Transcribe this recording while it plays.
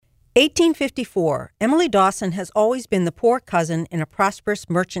1854. Emily Dawson has always been the poor cousin in a prosperous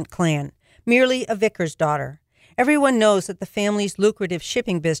merchant clan, merely a vicar's daughter. Everyone knows that the family's lucrative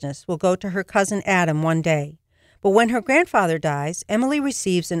shipping business will go to her cousin Adam one day. But when her grandfather dies, Emily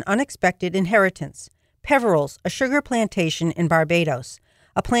receives an unexpected inheritance, Peveril's, a sugar plantation in Barbados,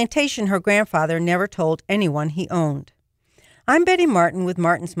 a plantation her grandfather never told anyone he owned. I'm Betty Martin with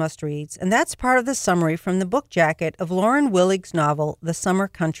Martin's Must-Reads, and that's part of the summary from the book jacket of Lauren Willig's novel, The Summer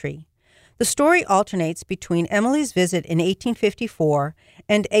Country. The story alternates between Emily's visit in 1854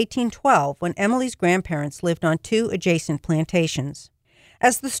 and 1812, when Emily's grandparents lived on two adjacent plantations.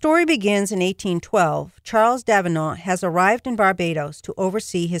 As the story begins in 1812, Charles Davenant has arrived in Barbados to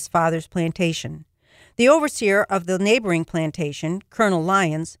oversee his father's plantation. The overseer of the neighboring plantation, Colonel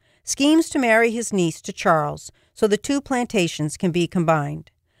Lyons, schemes to marry his niece to Charles so the two plantations can be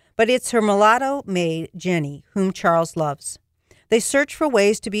combined. But it's her mulatto maid, Jenny, whom Charles loves. They search for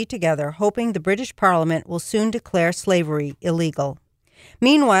ways to be together, hoping the British Parliament will soon declare slavery illegal.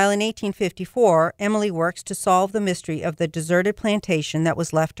 Meanwhile, in 1854, Emily works to solve the mystery of the deserted plantation that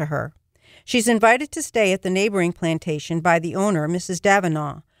was left to her. She's invited to stay at the neighboring plantation by the owner, Mrs.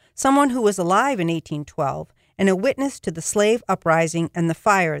 Davenant, someone who was alive in 1812 and a witness to the slave uprising and the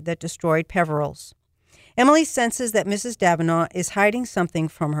fire that destroyed Peveril's. Emily senses that Mrs. Davenant is hiding something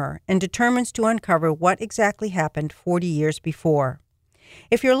from her and determines to uncover what exactly happened 40 years before.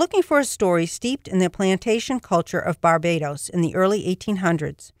 If you're looking for a story steeped in the plantation culture of Barbados in the early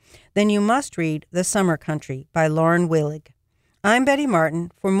 1800s, then you must read The Summer Country by Lauren Willig. I'm Betty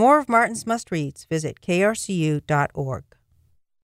Martin. For more of Martin's Must-Reads, visit krcu.org.